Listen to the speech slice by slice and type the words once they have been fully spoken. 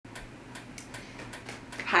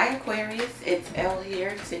Hi Aquarius, it's Elle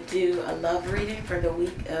here to do a love reading for the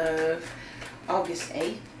week of August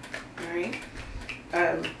 8th. Alright.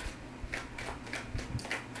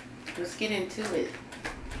 Let's get into it.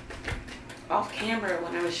 Off camera,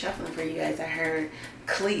 when I was shuffling for you guys, I heard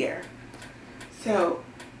clear. So,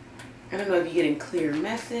 I don't know if you're getting clear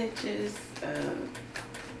messages,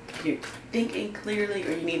 you're thinking clearly,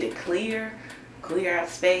 or you need to clear out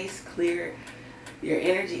space, clear your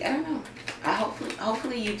energy. I don't know.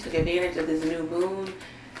 Hopefully you took advantage of this new moon,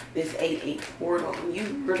 this 8/8 portal, and you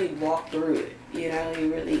really walked through it. You know,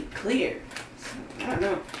 you really cleared. So, I don't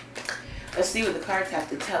know. Let's see what the cards have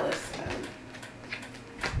to tell us.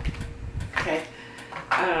 Okay.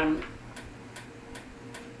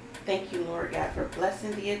 Thank you, Lord God, for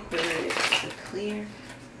blessing the Aquarius with a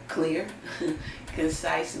clear,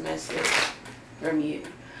 concise message from you.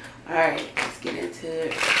 All right, let's get into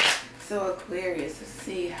it. So Aquarius, let's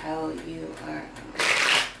see how you are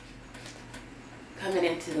coming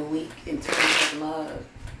into the week in terms of love.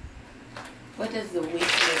 What does the week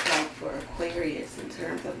look like for Aquarius in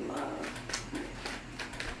terms of love?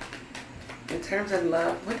 In terms of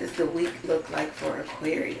love, what does the week look like for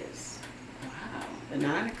Aquarius? Wow, the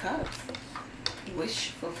 9 of Cups. Wish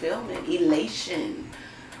fulfillment, elation,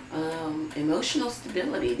 emotional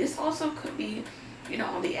stability. This also could be, you know,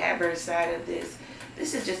 on the adverse side of this.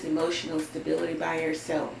 This is just emotional stability by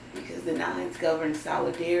yourself, because the 9s govern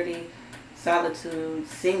solidarity, solitude,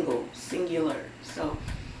 singular. So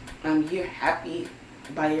you're happy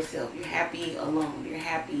by yourself. You're happy alone. You're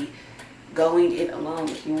happy going it alone,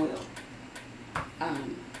 if you will.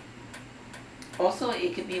 Also,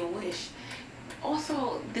 it could be a wish.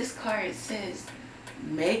 Also, this card says,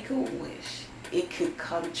 make a wish. It could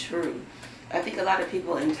come true. I think a lot of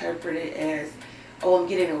people interpret it as, oh, I'm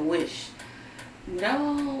getting a wish.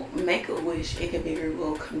 No, make a wish. It could very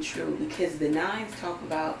well come true, because the 9s talk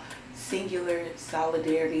about singular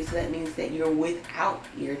solidarity. So that means that you're without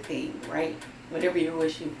your thing, right? Whatever you're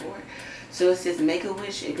wishing for. So it says make a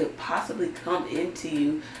wish. It could possibly come into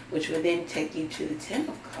you, which would then take you to the 10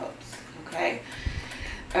 of Cups. Okay.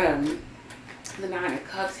 The 9 of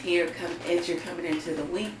Cups here as you're coming into the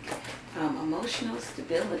week. Emotional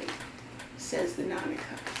stability, says the 9 of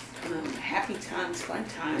Cups. Happy times, fun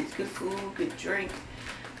times, good food, good drink,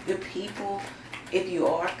 good people. If you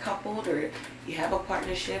are coupled or you have a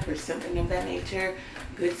partnership or something of that nature,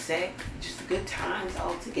 good sex, just good times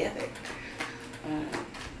all together.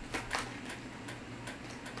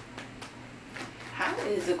 How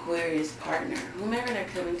is Aquarius' partner, whomever they're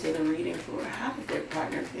coming to the reading for, how does their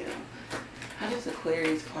partner feel? How does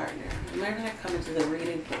Aquarius' partner, whomever they're coming to the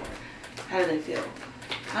reading for, how do they feel?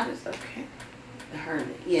 How does, okay. The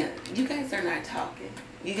Hermit. Yeah, you guys are not talking.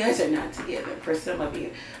 You guys are not together. For some of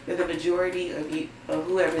you, but the majority of you, of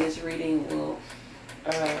whoever this reading will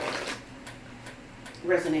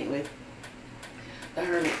resonate with, the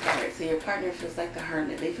Hermit card. So your partner feels like the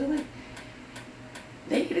Hermit. They feel like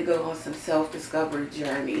they need to go on some self-discovery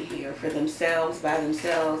journey here for themselves, by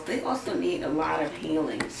themselves. They also need a lot of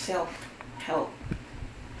healing, self-help,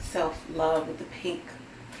 self-love, with the pink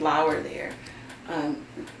flower there.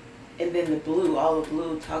 And then the blue, all the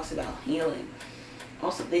blue talks about healing.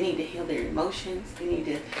 Also, they need to heal their emotions. They need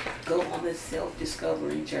to go on this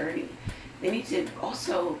self-discovery journey. They need to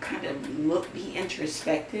also kind of be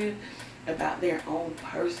introspective about their own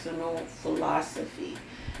personal philosophy.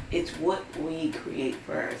 It's what we create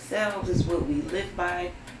for ourselves. It's what we live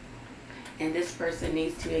by. And this person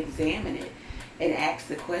needs to examine it and ask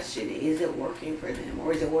the question, is it working for them,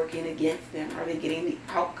 or is it working against them? Are they getting the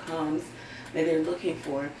outcomes that they're looking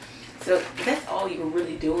for? So that's all you're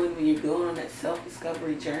really doing when you're going on that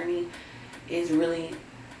self-discovery journey, is really,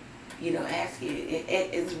 you know, asking,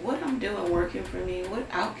 is what I'm doing working for me? What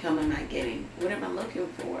outcome am I getting? What am I looking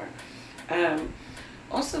for?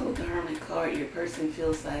 Also with the Hermit card, your person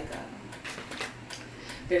feels like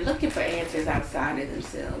they're looking for answers outside of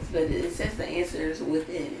themselves, but it says the answer is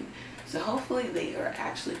within. So hopefully they are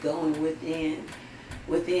actually going within,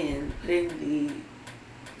 putting the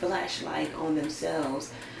flashlight on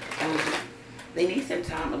themselves. They need some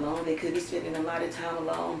time alone. They could be spending a lot of time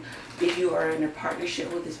alone. If you are in a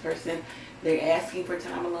partnership with this person, they're asking for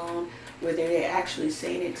time alone, whether they're actually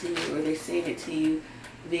saying it to you or they're saying it to you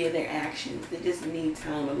via their actions. They just need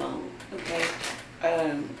time alone, okay?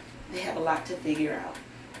 They have a lot to figure out.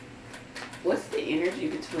 What's the energy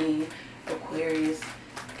between Aquarius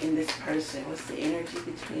and this person? What's the energy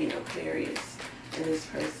between Aquarius and this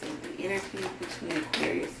person? The energy between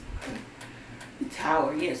Aquarius and the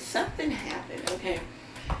Tower. Yes, something happened, okay?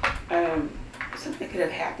 Something could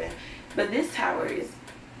have happened. But this Tower is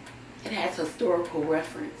it has historical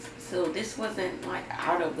reference. So this wasn't like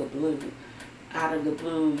out of the blue. Out of the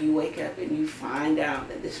blue, you wake up and you find out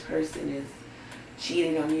that this person is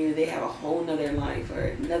cheating on you. They have a whole nother life, or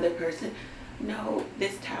another person. No,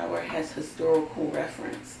 this tower has historical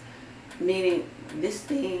reference. Meaning this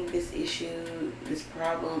thing, this issue, this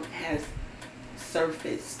problem has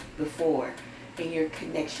surfaced before in your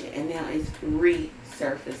connection, and now it's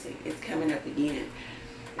resurfacing. It's coming up again.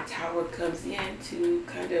 The tower comes in to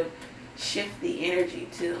kind of shift the energy,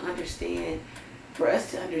 to understand, for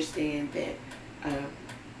us to understand that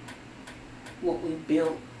what we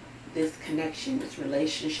built this connection, this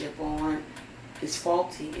relationship on is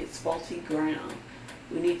faulty. It's faulty ground.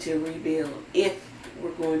 We need to rebuild if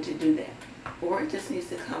we're going to do that. Or it just needs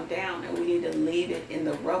to come down and we need to leave it in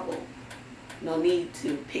the rubble. No need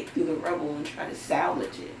to pick through the rubble and try to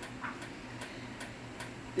salvage it.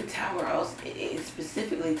 The tower also, it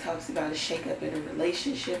specifically talks about a shakeup in a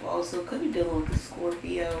relationship. Also could be dealing with a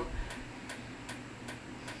Scorpio.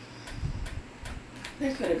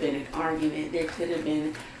 There could have been an argument. There could have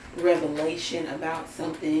been revelation about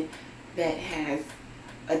something that has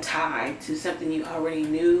a tie to something you already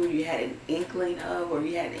knew, you had an inkling of, or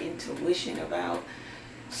you had an intuition about.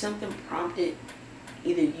 Something prompted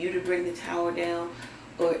either you to bring the tower down,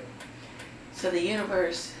 or so the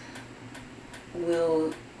universe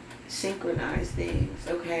will synchronize things,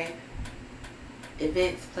 okay?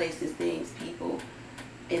 Events, places, things, people,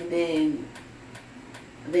 and then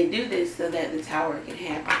they do this so that the tower can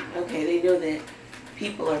happen. Okay, they know that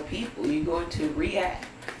people are people. You're going to react,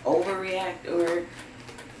 overreact, or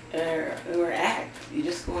act. You're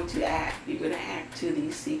just going to act. You're going to act to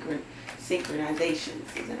these synchronizations.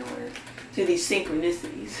 Is that a word? To these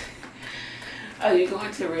synchronicities. Oh, you're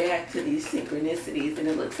going to react to these synchronicities, and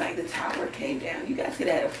it looks like the tower came down. You guys could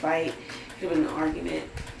have had a fight, could have been an argument.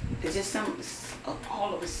 It's just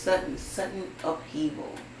all of a sudden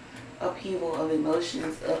upheaval. Upheaval of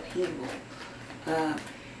emotions, upheaval.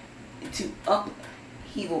 To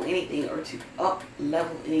upheaval anything, or to up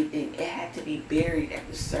level anything, it had to be buried at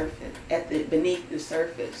the surface, beneath the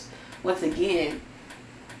surface. Once again,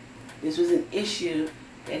 this was an issue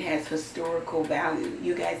that has historical value.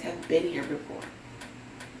 You guys have been here before.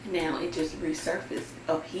 Now it just resurfaced,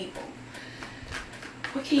 upheaval.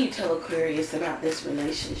 What can you tell Aquarius about this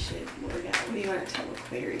relationship? What do you want to tell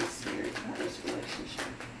Aquarius Spirit about this relationship?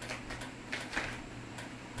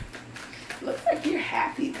 Looks like you're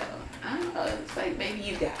happy though. I don't know. It's like maybe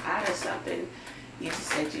you got out of something. You just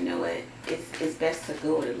said, you know what? It's best to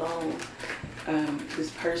go it alone. This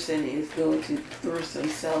person is going through some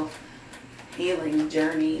self-healing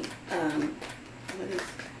journey. What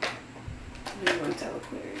do you want to tell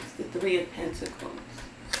Aquarius? The Three of Pentacles.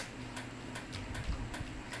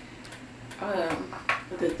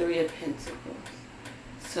 The Three of Pentacles.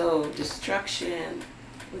 So destruction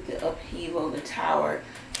with the upheaval, the tower,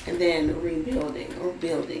 and then rebuilding or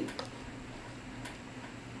building.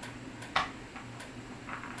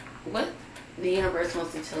 What the universe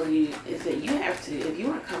wants to tell you is that you have to, if you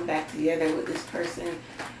want to come back together with this person,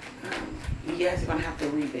 you guys are going to have to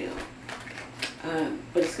rebuild.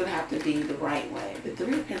 But it's going to have to be the right way. The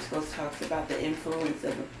Three of Pentacles talks about the influence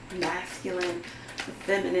of the masculine, the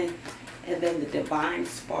feminine, and then the divine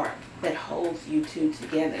spark that holds you two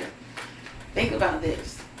together. Think about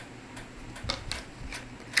this.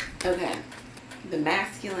 Okay, the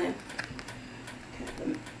masculine,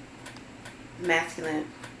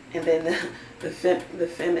 and then the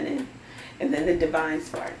feminine, and then the divine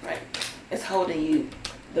spark, right? It's holding you,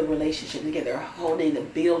 the relationship together, holding the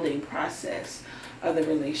building process of the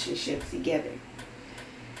relationship together.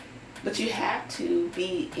 But you have to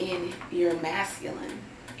be in your masculine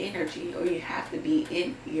energy, or you have to be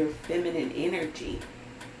in your feminine energy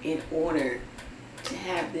in order to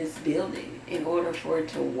have this building, in order for it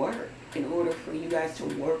to work, in order for you guys to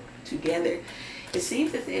work together. It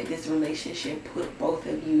seems as if this relationship put both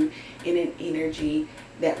of you in an energy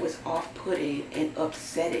that was off-putting and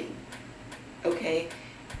upsetting. Okay?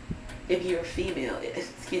 If you're a female,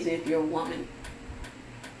 excuse me, if you're a woman,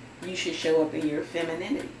 you should show up in your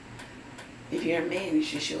femininity. If you're a man, you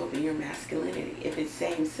should show up in your masculinity. If it's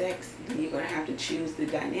same sex, then you're going to have to choose the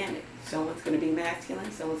dynamic. Someone's going to be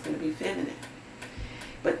masculine, someone's going to be feminine.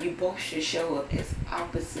 But you both should show up as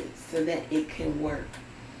opposites so that it can work,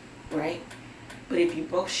 right? But if you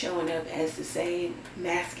both showing up as the same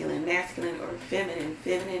masculine, or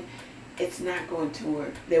feminine, it's not going to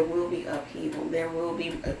work. There will be upheaval. There will be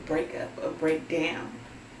a breakup, a breakdown.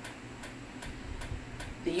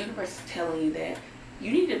 The universe is telling you that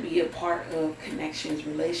you need to be a part of connections,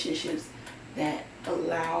 relationships that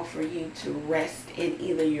allow for you to rest in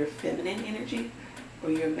either your feminine energy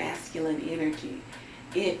or your masculine energy.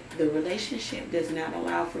 If the relationship does not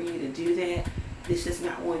allow for you to do that, this is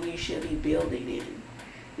not one you should be building in,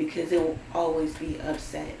 because it will always be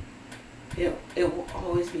upset. It will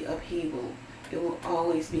always be upheaval. It will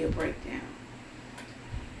always be a breakdown.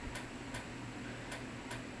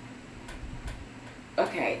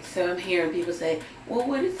 Okay, so I'm hearing people say, well,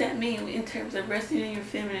 what does that mean in terms of resting in your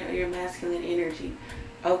feminine or your masculine energy?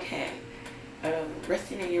 Okay,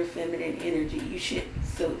 resting in your feminine energy, you should,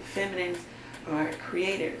 so feminines are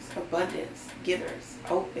creators, abundance, givers,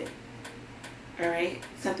 open, all right?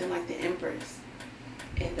 Something like the Empress.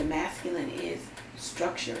 And the masculine is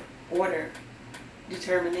structure, order,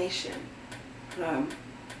 determination,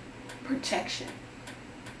 protection.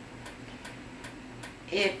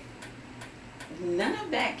 If none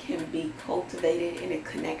of that can be cultivated in a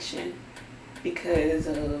connection because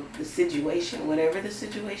of the situation, whatever the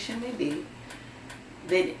situation may be,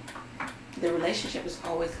 then the relationship is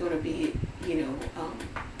always going to be,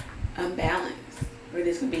 unbalanced, or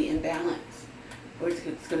there's going to be imbalance, or it's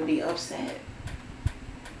going to be upset.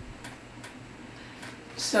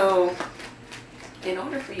 So in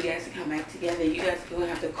order for you guys to come back together, you guys are going to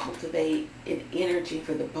have to cultivate an energy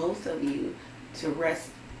for the both of you to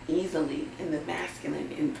rest easily in the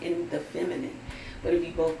masculine and in the feminine. But if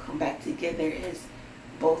you both come back together as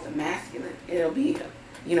both a masculine, it'll be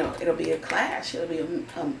it'll be a clash, it'll be a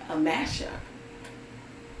mashup.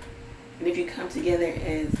 And if you come together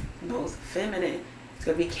as both feminine, it's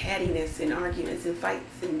going to be cattiness and arguments and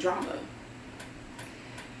fights and drama.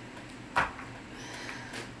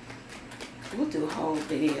 We'll do a whole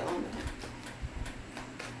video on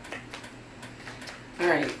that.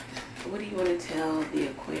 Alright, what do you want to tell the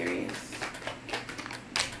Aquarius?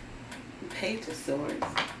 Page of Swords.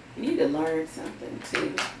 You need to learn something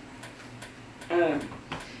too.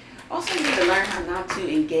 Also, you need to learn how not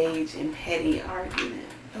to engage in petty argument.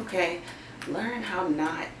 Okay? Learn how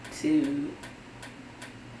not to...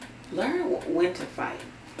 Learn when to fight.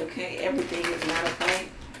 Okay? Everything is not a fight.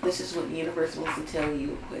 This is what the universe wants to tell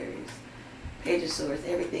you, Aquarius. Page of Swords.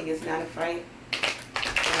 Everything is not a fight.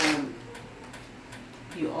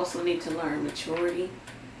 You also need to learn maturity,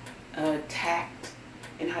 tact,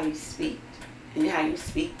 and how you speak. And how you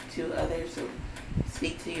speak to others or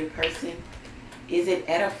speak to your person. Is it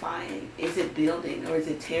edifying? Is it building? Or is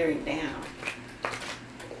it tearing down?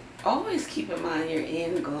 Always keep in mind your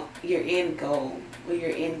end goal or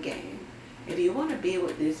your end game. If you want to be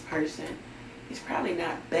with this person, it's probably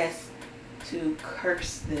not best to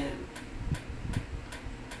curse them,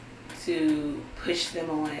 to push them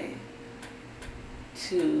away,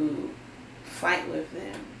 to fight with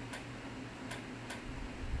them.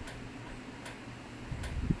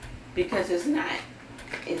 Because it's not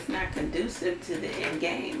conducive to the end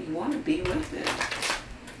game. You want to be with them.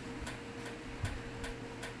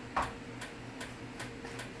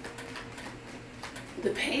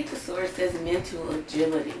 The Page of Swords says mental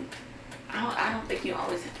agility. I don't think you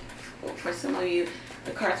always, for some of you,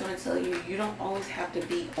 the cards want to tell you, you don't always have to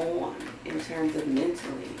be on in terms of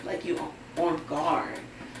mentally, like you on guard.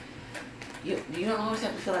 You don't always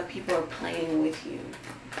have to feel like people are playing with you.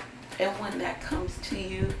 And when that comes to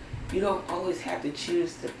you, you don't always have to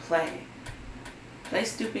choose to play. Play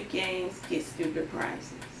stupid games, get stupid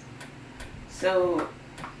prizes. So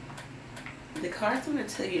the cards want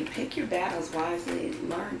to tell you to pick your battles wisely,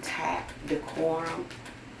 learn tact, decorum,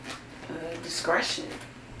 discretion.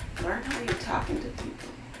 Learn how you're talking to people.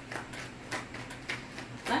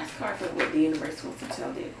 Last card for what the universe wants to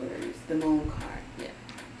tell the Aquarius, the Moon card. Yeah.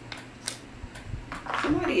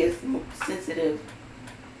 Somebody is sensitive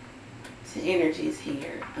to energies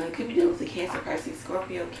here. It could be dealing with the Cancer, Pisces,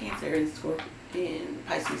 Scorpio, Cancer, and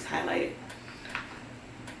Pisces highlighted.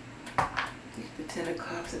 The Ten of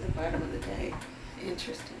Cups at the bottom of the deck.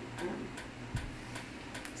 Interesting.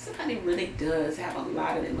 Somebody really does have a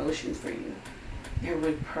lot of emotions for you. They're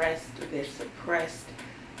repressed or they're suppressed.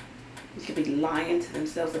 They could be lying to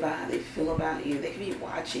themselves about how they feel about you. They could be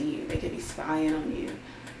watching you. They could be spying on you.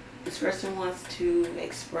 This person wants to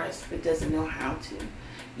express but doesn't know how to.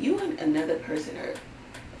 You and another person are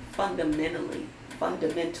fundamentally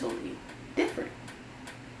different.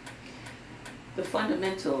 The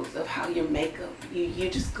fundamentals of how your makeup, you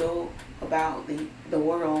just go about the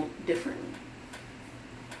world differently.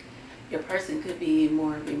 Your person could be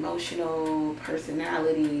more of emotional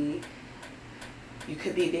personality. You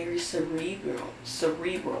could be very cerebral.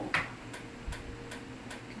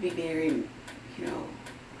 Could be very,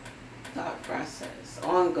 thought process,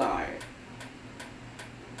 on guard.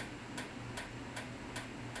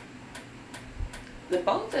 The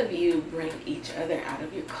both of you bring each other out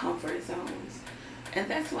of your comfort zones. And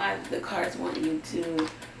that's why the cards want you to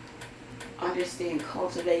understand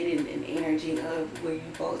cultivating an energy of where you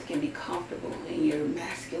both can be comfortable in your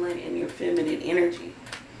masculine and your feminine energy,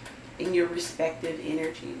 in your respective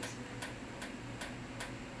energies.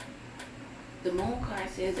 The Moon card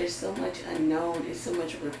says there's so much unknown, there's so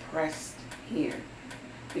much repressed here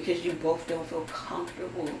because you both don't feel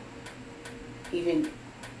comfortable, even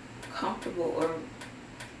comfortable, or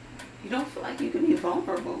you don't feel like you can be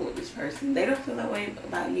vulnerable with this person. They don't feel that way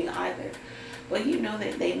about you either. But you know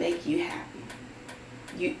that they make you happy.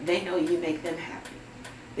 They know you make them happy.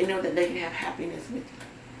 They know that they can have happiness with you.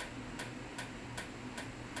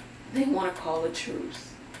 They want to call a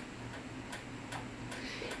truce.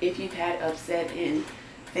 If you've had upset in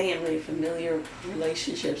family, familiar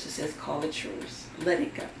relationships, it says call a truce. Let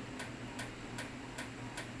it go.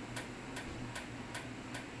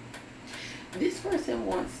 This person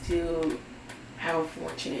wants to have a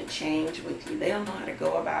fortunate change with you. They don't know how to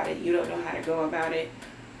go about it. You don't know how to go about it.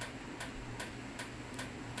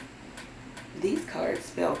 These cards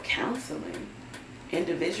spell counseling,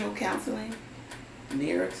 individual counseling,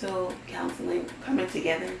 marital counseling, coming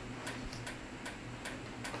together.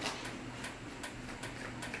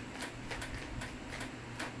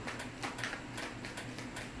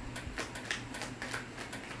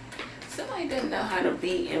 Somebody doesn't know how to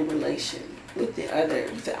be in relation with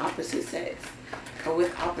the opposite sex, or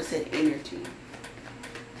with opposite energy.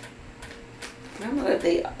 Remember, if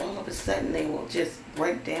they all of a sudden they will just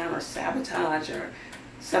break down or sabotage, or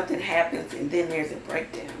something happens and then there's a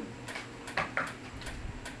breakdown.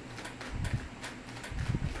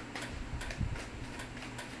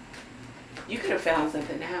 You could have found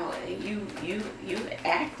something out and you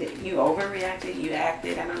acted, you overreacted, you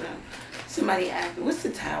acted, I don't know. Somebody acted. What's the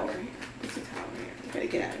Tower here? What's the Tower here? We gotta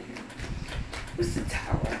get out of here. What's the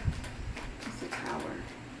Tower? What's the Tower?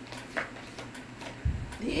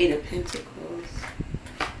 The Eight of Pentacles.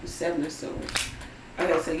 The Seven of Swords.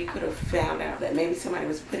 Okay, so you could have found out that maybe somebody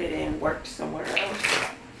was put it in, worked somewhere else.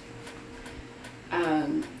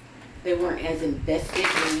 They weren't as invested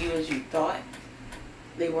in you as you thought.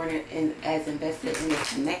 They weren't as invested in the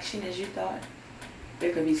connection as you thought.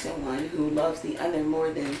 There could be someone who loves the other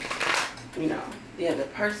more than, you know, the other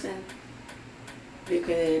person. It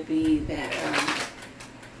could be that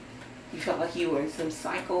you felt like you were in some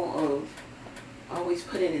cycle of always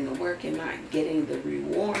putting in the work and not getting the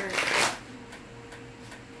reward.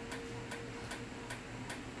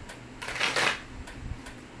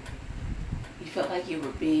 You felt like you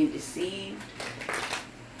were being deceived.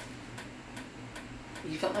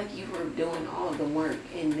 You felt like you were doing all of the work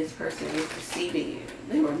and this person was deceiving you.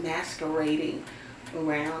 They were masquerading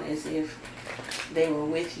around as if they were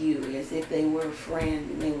with you, as if they were a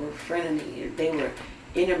friend, they were frenemy, they were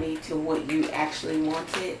enemy to what you actually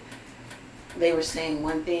wanted. They were saying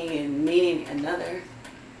one thing and meaning another,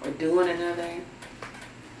 or doing another.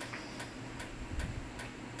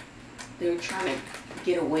 They were trying to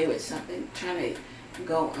get away with something, trying to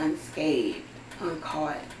go unscathed,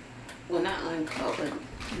 uncaught. Well, not uncaught, but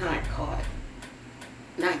not caught.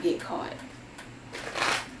 Not get caught.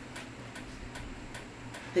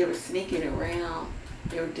 They were sneaking around.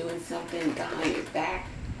 They were doing something behind your back.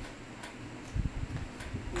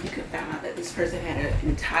 You could find out that this person had an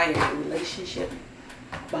entire relationship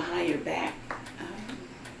behind your back.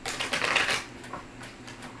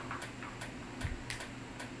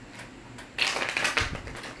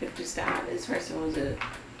 Could have just found out this person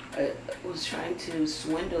was trying to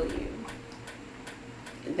swindle you.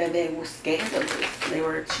 That they were scandalous. They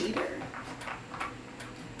were a cheater.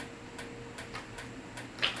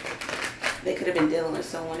 They could have been dealing with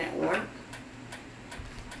someone at work.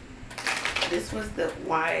 This was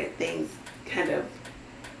why things kind of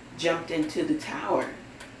jumped into the Tower.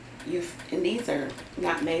 And these are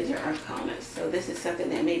not major arcana, so this is something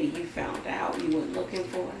that maybe you found out you weren't looking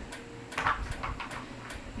for.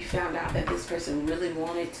 You found out that this person really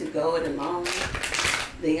wanted to go it alone.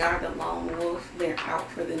 They are the lone wolf. They're out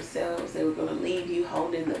for themselves. They were going to leave you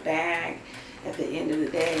holding the bag at the end of the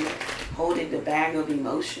day, holding the bag of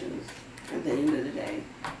emotions at the end of the day.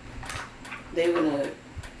 They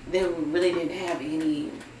really didn't have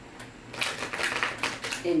any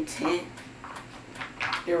intent.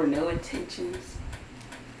 There were no intentions.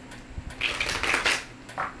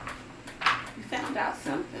 You found out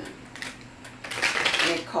something.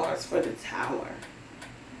 And it calls for the Tower.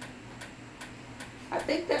 I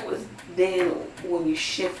think that was then when you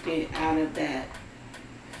shifted out of that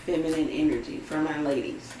feminine energy, for my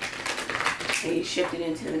ladies, and you shifted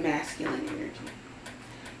into the masculine energy.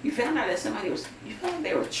 You found out that you felt like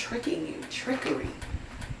they were tricking you, trickery.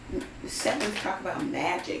 The sevens talk about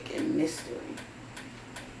magic and mystery.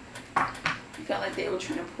 You felt like they were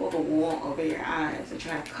trying to pull the wool over your eyes or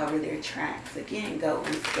trying to cover their tracks. Again, go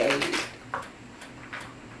unscathed.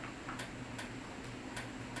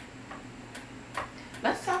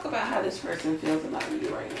 Let's talk about how this person feels about you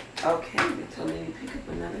right now. Okay, they told me to pick up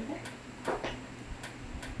another day.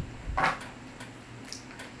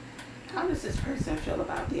 How does this person feel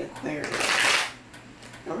about the Aquarius?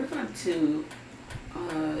 Now we're going to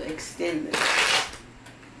extend this,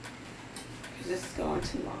 because this is going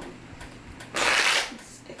too long.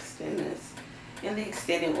 Let's extend this. In the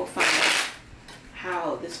extended, we'll find out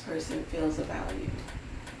how this person feels about you.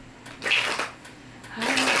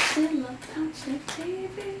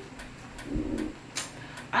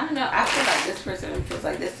 I don't know. I feel like this person feels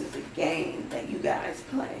like this is a game that you guys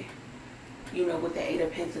play. You know, with the Eight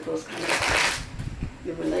of Pentacles coming up,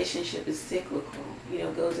 the relationship is cyclical. You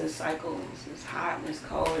know, goes in cycles. It's hot and it's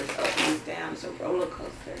cold. It's up and it's down. It's a roller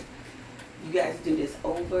coaster. You guys do this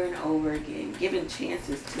over and over again, giving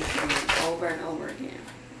chances to someone over and over again.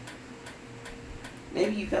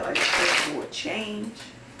 Maybe you felt like this person would change.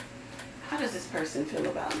 How does this person feel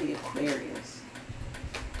about the Aquarius?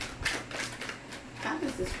 How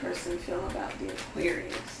does this person feel about the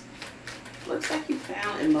Aquarius? Looks like you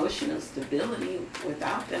found emotional stability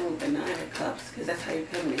without them with the Nine of Cups, because that's how you're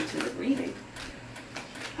coming into the reading.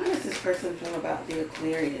 How does this person feel about the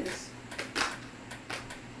Aquarius?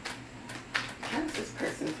 How does this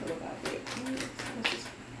person feel about the Aquarius? How does this...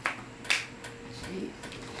 Jeez.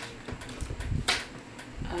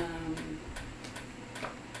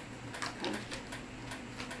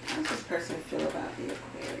 How does this person feel about the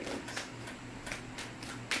Aquarius?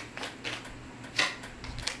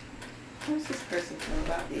 How does this person feel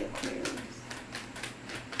about the Aquarius?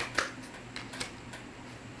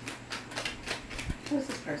 How does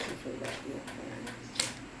this person feel about the Aquarius?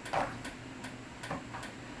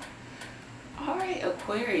 Alright,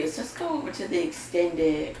 Aquarius, let's go over to the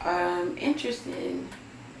extended. Interesting.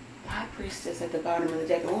 High Priestess at the bottom of the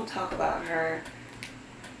deck. And we'll talk about her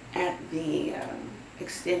at the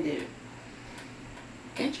extended.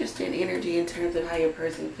 Interesting energy in terms of how your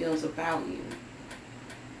person feels about you.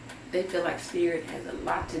 They feel like Spirit has a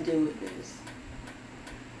lot to do with this.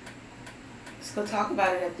 Let's go talk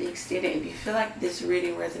about it at the extended. If you feel like this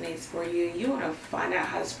reading resonates for you, you want to find out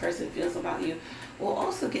how this person feels about you. We'll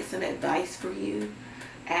also get some advice for you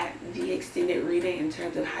at the extended reading in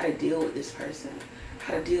terms of how to deal with this person,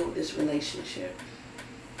 how to deal with this relationship.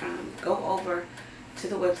 Go over to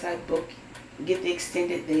the website, book, get the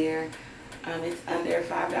extended there. It's under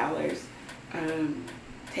 $5.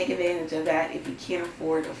 Take advantage of that if you can't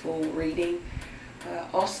afford a full reading.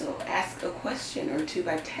 Also, ask a question or two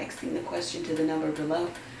by texting the question to the number below.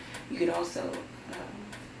 You can also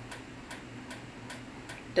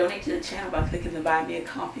donate to the channel by clicking the Buy Me a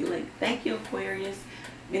Coffee link. Thank you, Aquarius.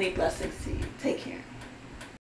 Many blessings to you. Take care.